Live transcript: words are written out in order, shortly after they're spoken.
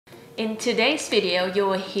In today's video, you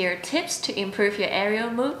will hear tips to improve your aerial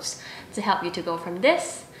moves to help you to go from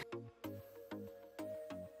this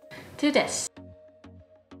to this.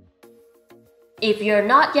 If you're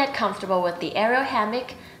not yet comfortable with the aerial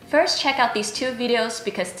hammock, first check out these two videos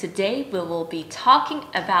because today we will be talking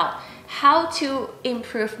about how to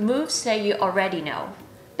improve moves that you already know.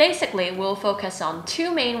 Basically, we'll focus on two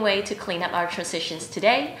main ways to clean up our transitions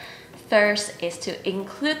today. First is to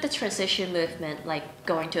include the transition movement like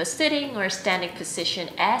going to a sitting or standing position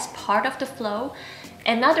as part of the flow.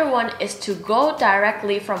 Another one is to go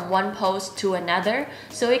directly from one pose to another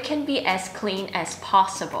so it can be as clean as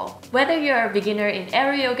possible. Whether you're a beginner in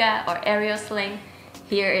aerial yoga or aerial sling,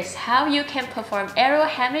 here is how you can perform aerial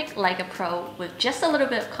hammock like a pro with just a little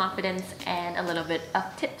bit of confidence and a little bit of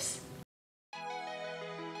tips.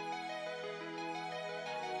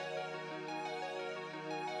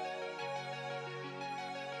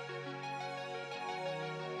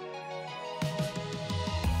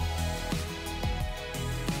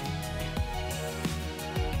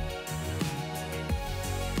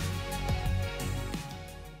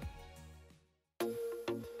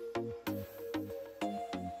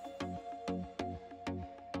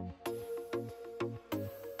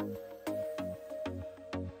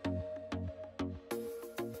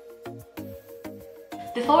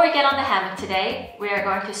 Before we get on the hammock today, we are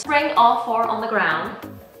going to spring all four on the ground.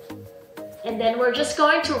 And then we're just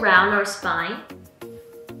going to round our spine.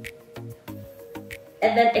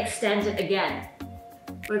 And then extend it again.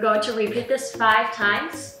 We're going to repeat this 5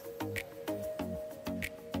 times.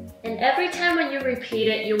 And every time when you repeat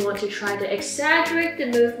it, you want to try to exaggerate the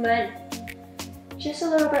movement just a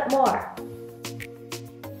little bit more.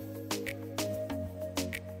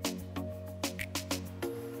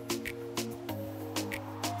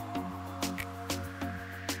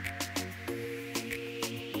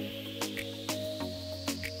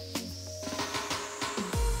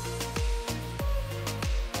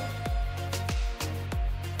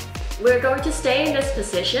 We're going to stay in this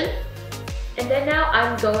position, and then now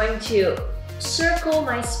I'm going to circle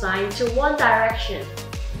my spine to one direction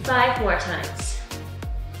 5 more times.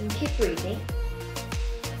 And keep breathing.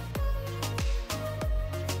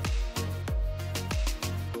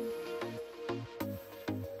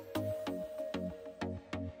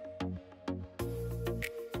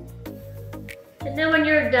 And then when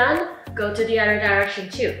you're done, go to the other direction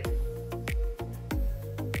too.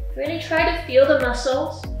 Really try to feel the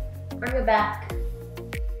muscles on your back.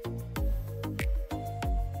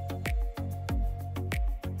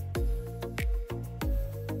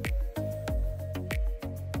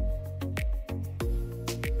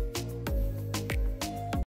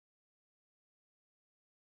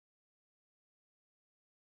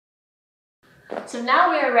 So now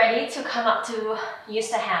we are ready to come up to use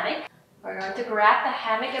the hammock. We're going to grab the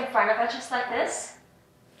hammock in front of us just like this.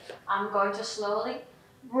 I'm going to slowly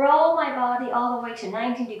roll my body all the way to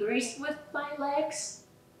 90 degrees with my legs.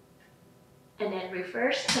 And then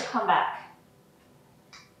reverse to come back.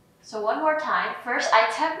 So one more time. First,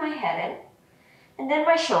 I tuck my head in. And then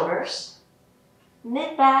my shoulders.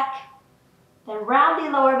 Mid back. Then round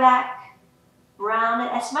the lower back. Round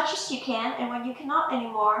it as much as you can. And when you cannot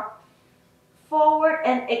anymore, forward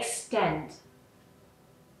and extend.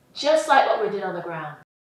 Just like what we did on the ground.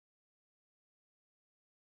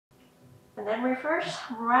 And then reverse,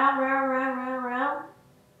 round,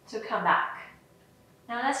 to come back.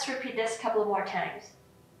 Now let's repeat this a couple more times.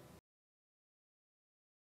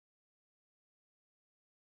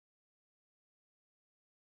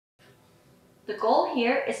 The goal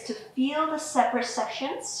here is to feel the separate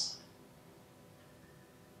sections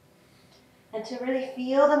and to really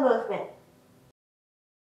feel the movement.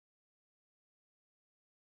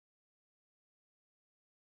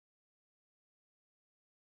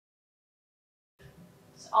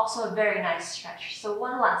 It's also a very nice stretch. So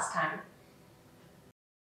one last time.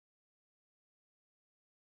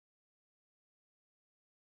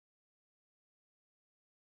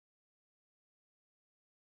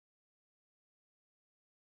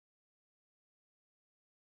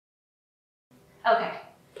 Okay,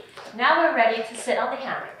 now we're ready to sit on the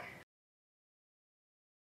hammock.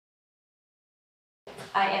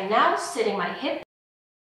 I am now sitting my hip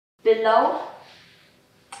below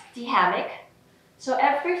the hammock. So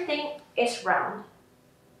everything is round.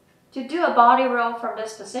 To do a body roll from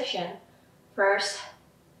this position, first,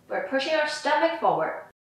 we're pushing our stomach forward.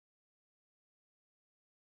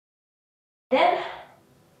 Then,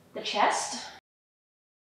 the chest.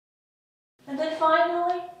 And then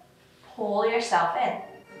finally, pull yourself in.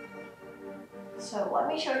 So let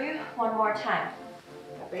me show you one more time.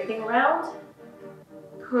 Breathing around,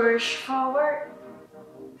 push forward,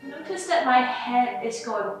 look Notice that my head is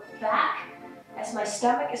going back as my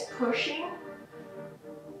stomach is pushing.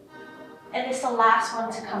 And it's the last one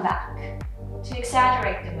to come back to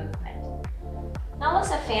exaggerate the movement. Now let's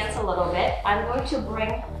advance a little bit. I'm going to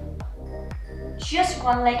bring just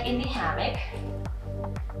one leg in the hammock.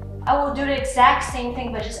 I will do the exact same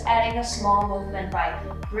thing but just adding a small movement by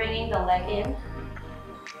bringing the leg in.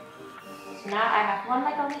 So now I have one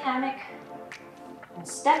leg on the hammock and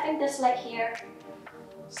stepping this leg here.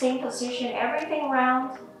 Same position, everything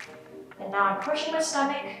round. And now I'm pushing my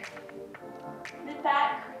stomach, mid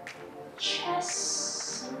back,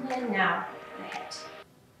 chest, and then now the head.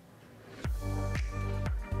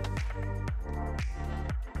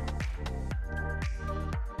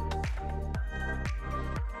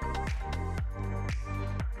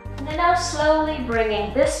 And then now slowly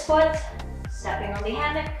bringing this foot, stepping on the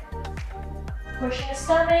hammock, pushing the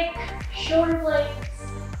stomach, shoulder blades,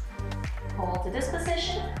 hold to this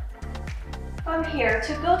position. From here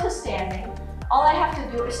to go to standing, all I have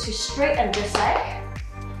to do is to straighten this leg.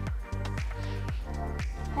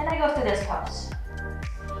 Then I go to this pose.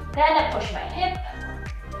 Then I push my hip.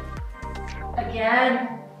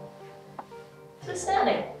 Again, to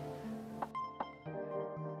standing.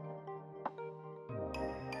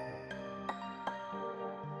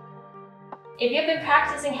 If you've been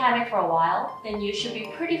practicing hammock for a while, then you should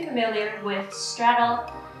be pretty familiar with straddle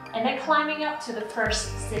and then climbing up to the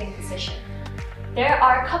first sitting position. There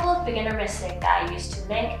are a couple of beginner mistakes that I used to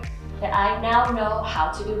make that I now know how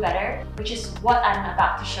to do better, which is what I'm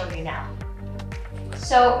about to show you now.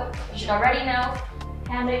 So you should already know,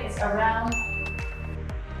 hammock is around.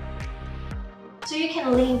 So you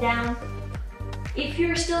can lean down. If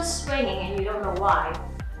you're still swinging and you don't know why,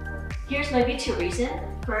 here's maybe two reasons.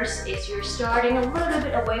 First is you're starting a little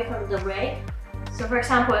bit away from the leg. So for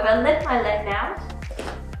example, if I lift my leg down,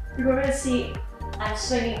 you're going to see I'm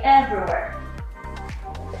swinging everywhere.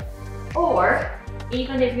 Or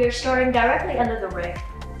even if you're starting directly under the rig,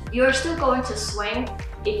 you're still going to swing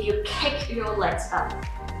if you kick your legs up.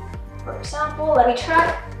 For example, let me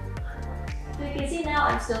try. So you can see now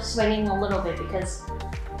I'm still swinging a little bit because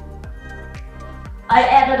I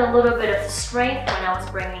added a little bit of strength when I was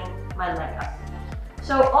bringing my leg up.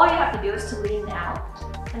 So all you have to do is to lean down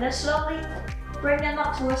and then slowly bring them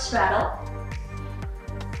up to a straddle.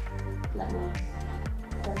 Let me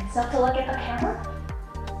bring myself to look at the camera.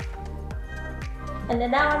 And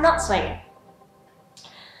then now I'm not swinging.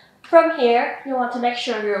 From here, you want to make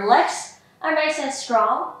sure your legs are nice and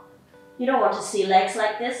strong. You don't want to see legs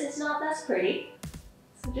like this, it's not that pretty.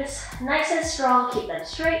 So just nice and strong, keep them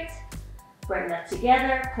straight. Bring them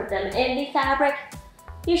together, put them in the fabric.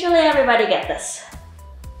 Usually everybody gets this.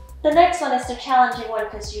 The next one is the challenging one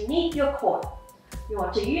because you need your core. You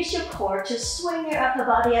want to use your core to swing your upper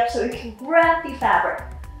body up so you can grab the fabric.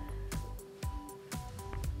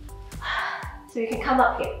 So you can come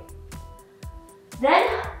up here.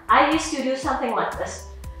 Then I used to do something like this.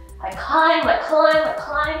 I climb, I climb, I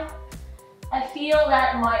climb. I feel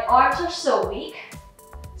that my arms are so weak,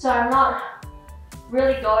 so I'm not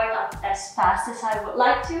really going up as fast as I would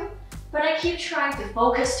like to, but I keep trying to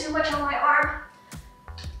focus too much on my arm.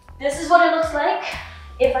 This is what it looks like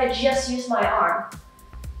if I just use my arm.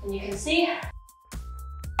 And you can see,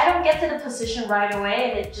 I don't get to the position right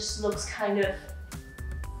away and it just looks kind of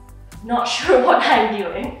not sure what I'm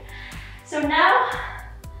doing. So now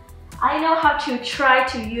I know how to try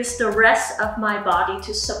to use the rest of my body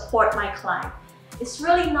to support my climb. It's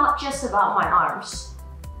really not just about my arms.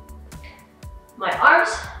 My arms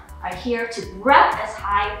are here to grab as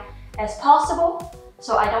high as possible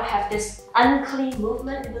so I don't have this unclean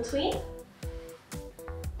movement in between.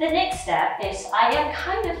 The next step is I am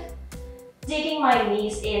kind of digging my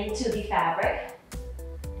knees into the fabric.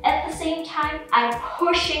 At the same time, I'm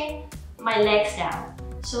pushing my legs down.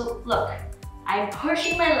 So look, I'm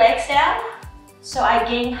pushing my legs down so I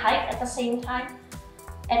gain height at the same time.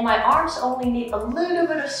 And my arms only need a little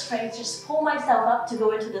bit of strength, just pull myself up to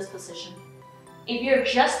go into this position. If you're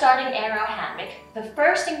just starting aerial hammock, the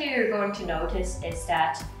first thing that you're going to notice is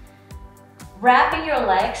that wrapping your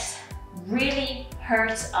legs really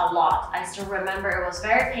hurts a lot. I still remember it was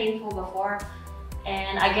very painful before,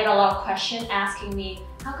 and I get a lot of questions asking me,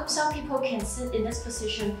 how come some people can sit in this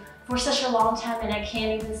position for such a long time and I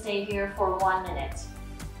can't even stay here for 1 minute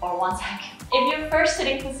or 1 second? If your first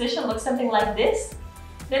sitting position looks something like this,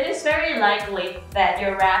 then it's very likely that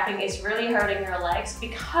your wrapping is really hurting your legs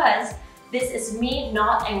because this is me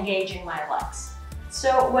not engaging my legs.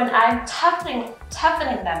 So when I'm toughening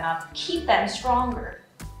them up, keep them stronger,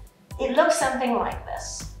 it looks something like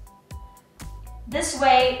this. This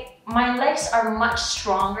way, my legs are much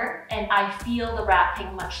stronger and I feel the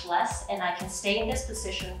wrapping much less, and I can stay in this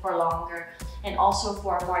position for longer and also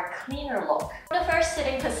for a more cleaner look. For the first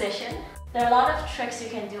sitting position, there are a lot of tricks you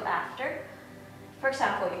can do after. For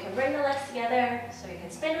example, you can bring the legs together so you can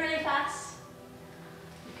spin really fast.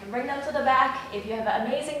 You can bring them to the back if you have an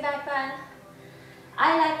amazing back bend.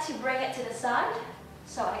 I like to bring it to the side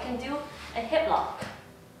so I can do a hip lock.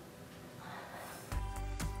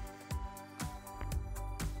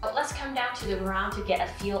 But let's come down to the ground to get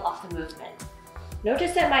a feel of the movement.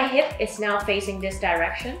 Notice that my hip is now facing this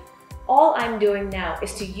direction. All I'm doing now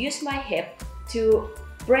is to use my hip to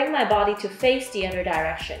bring my body to face the other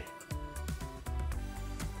direction.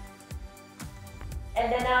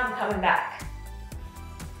 And then now I'm coming back.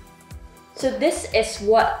 So this is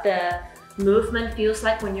what the movement feels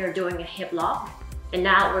like when you're doing a hip lock. And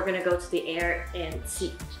now we're gonna go to the air and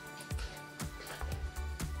see.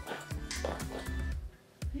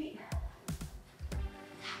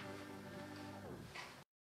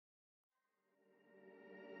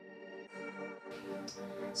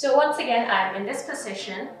 So once again, I'm in this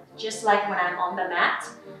position, just like when I'm on the mat.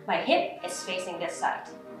 My hip is facing this side.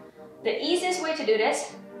 The easiest way to do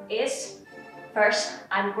this is, first,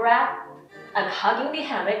 I'm hugging the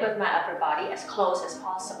hammock with my upper body as close as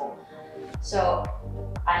possible. So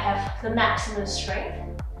I have the maximum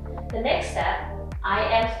strength. The next step, I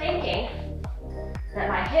am thinking that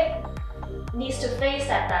my hip needs to face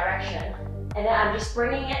that direction. And then I'm just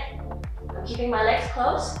bringing it, I'm keeping my legs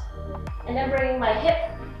close, and then bringing my hip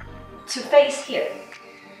to face here.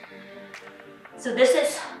 So this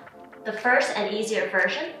is the first and easier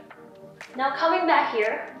version. Now coming back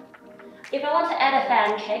here, if I want to add a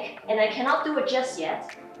fan kick and I cannot do it just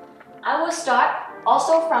yet, I will start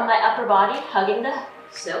also from my upper body, hugging the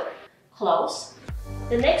silk, close.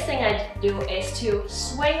 The next thing I do is to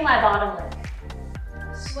swing my bottom leg.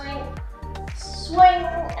 Swing, swing,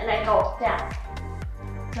 and then go down.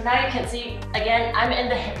 So now you can see, again, I'm in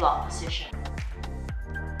the hip lock position.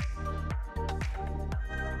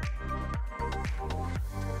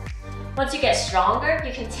 Once you get stronger,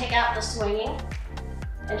 you can take out the swinging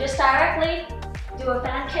and just directly do a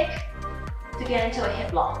fan kick to get into a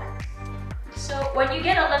hip lock. So when you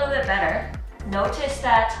get a little bit better, notice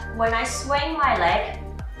that when I swing my leg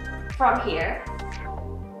from here,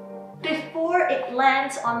 before it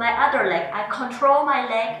lands on my other leg, I control my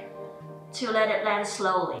leg to let it land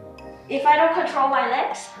slowly. If I don't control my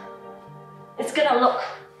legs, it's gonna look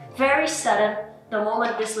very sudden the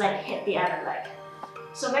moment this leg hit the other leg.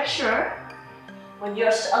 So make sure, when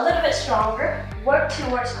you're a little bit stronger, work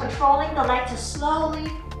towards controlling the leg to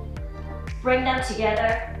slowly bring them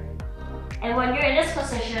together. And when you're in this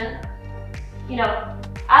position, you know,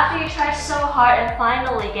 after you try so hard and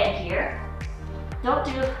finally get here, don't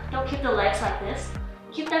keep the legs like this.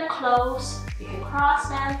 Keep them close. You can cross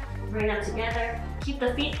them, bring them together. Keep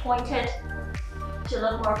the feet pointed to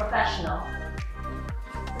look more professional.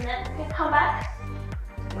 And then you can come back,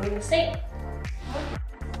 doing the same.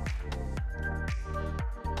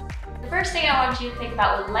 The first thing I want you to think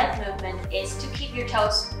about with leg movement is to keep your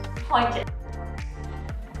toes pointed.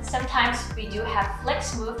 Sometimes we do have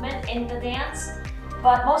flex movement in the dance,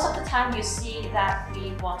 but most of the time you see that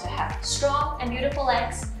we want to have strong and beautiful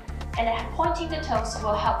legs, and pointing the toes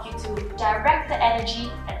will help you to direct the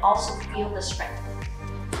energy and also feel the strength.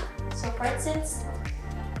 So for instance,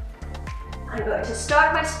 I'm going to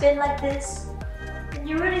start my spin like this, and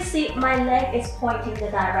you really see my leg is pointing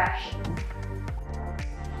the direction.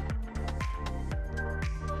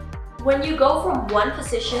 When you go from one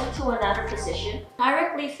position to another position,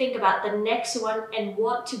 directly think about the next one and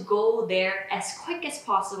want to go there as quick as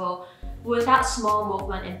possible without small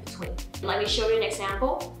movement in between. Let me show you an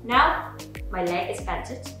example. Now, my leg is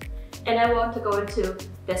bent and I want to go into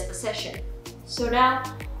this position. So now,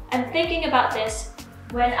 I'm thinking about this.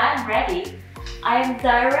 When I'm ready, I'm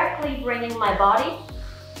directly bringing my body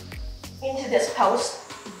into this pose.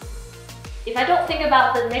 If I don't think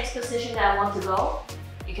about the next position that I want to go,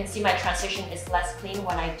 you can see my transition is less clean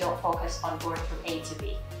when I don't focus on going from A to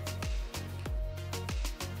B.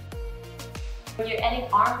 When you're adding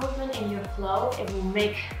arm movement in your flow, it will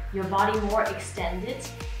make your body more extended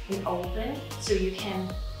and open so you can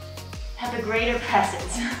have a greater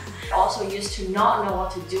presence. I also used to not know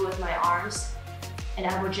what to do with my arms, and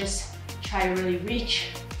I would just try to really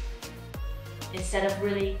reach instead of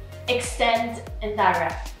really extend and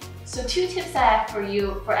direct. So 2 tips that I have for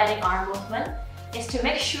you for adding arm movement is to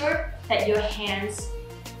make sure that your hands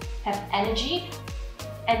have energy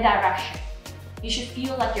and direction. You should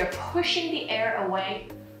feel like you're pushing the air away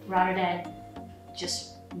rather than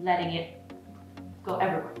just letting it go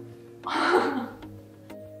everywhere.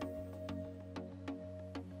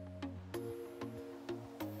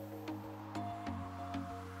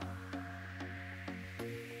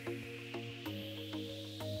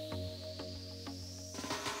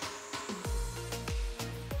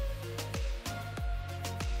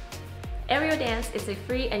 Aerial dance is a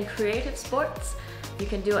free and creative sport. You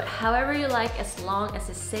can do it however you like as long as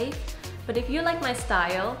it's safe. But if you like my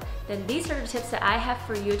style, then these are the tips that I have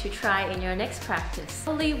for you to try in your next practice.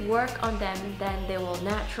 Slowly work on them, then they will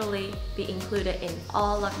naturally be included in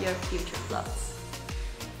all of your future flows.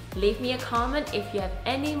 Leave me a comment if you have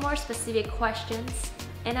any more specific questions,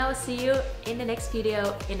 and I will see you in the next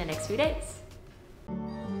video in the next few days.